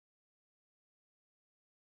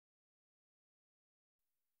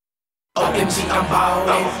OMG, I'm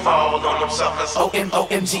ballin'. I'ma fall on them suckers.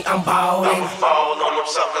 OMG, I'm ballin'. I'ma fall on them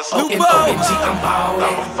suckers. OMG, I'm ballin'.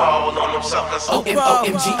 I'ma fall on them suckers.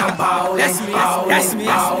 OMG, I'm ballin'. That's me. That's me.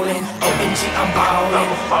 Ballin'. OMG, I'm ballin'.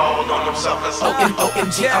 I'ma fall on them suckers.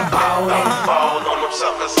 OMG, I'm ballin'. Fall on them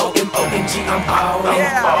suckers. OMG, I'm ballin'.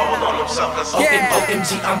 Fall on them suckers.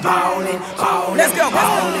 OMG, I'm ballin'. Let's go.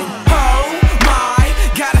 Ballin'. Oh my,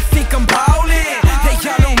 gotta think I'm ballin'. They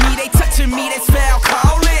all on me, they touching me, that's foul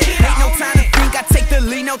callin'. Ain't no time to think, I take the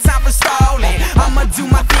lead, no time for stallin'. I'ma do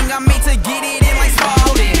my thing, I'm made to get it in like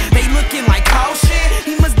Spalding. They looking like caution,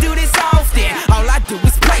 he must do this often. All I do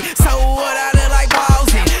is play, so what I look like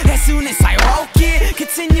ballsin'. As soon as I walk in,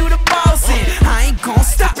 continue to bossin'. I ain't gon'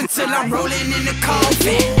 stop until I'm rollin' in the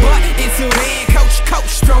coffin. But until then,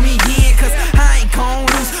 coach, throw me in, cause I ain't gon'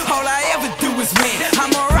 lose. All I ever do is win.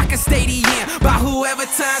 I'ma rock a stadium by whoever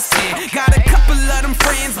times 10. Got a couple of them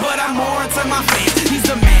friends, but I'm more into my fans. He's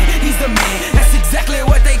the man, that's exactly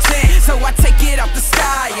what they chant. So I take it off the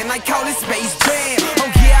sky and I call it Space Jam. Oh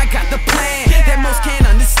yeah, I got the plan that most can't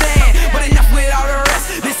understand. But enough with all the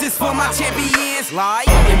rest, this is for my champions. Like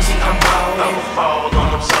OMG, I'm ballin'. I'ma fall on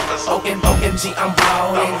them suckers. OMG, I'm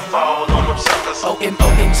ballin'. I'ma fall on them suckers.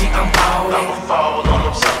 OMG, I'm ballin'. I'ma fall on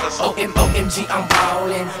them suckers. OMG, I'm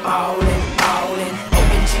ballin'. OMG,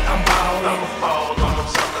 I'm ballin'. I'ma fall on them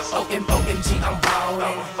suckers. OMG, I'm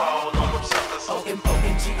ballin'. Fall on them suckers.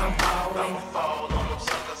 OMG, I'm ballin'. Fall on them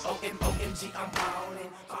suckers. OMG, I'm ballin'.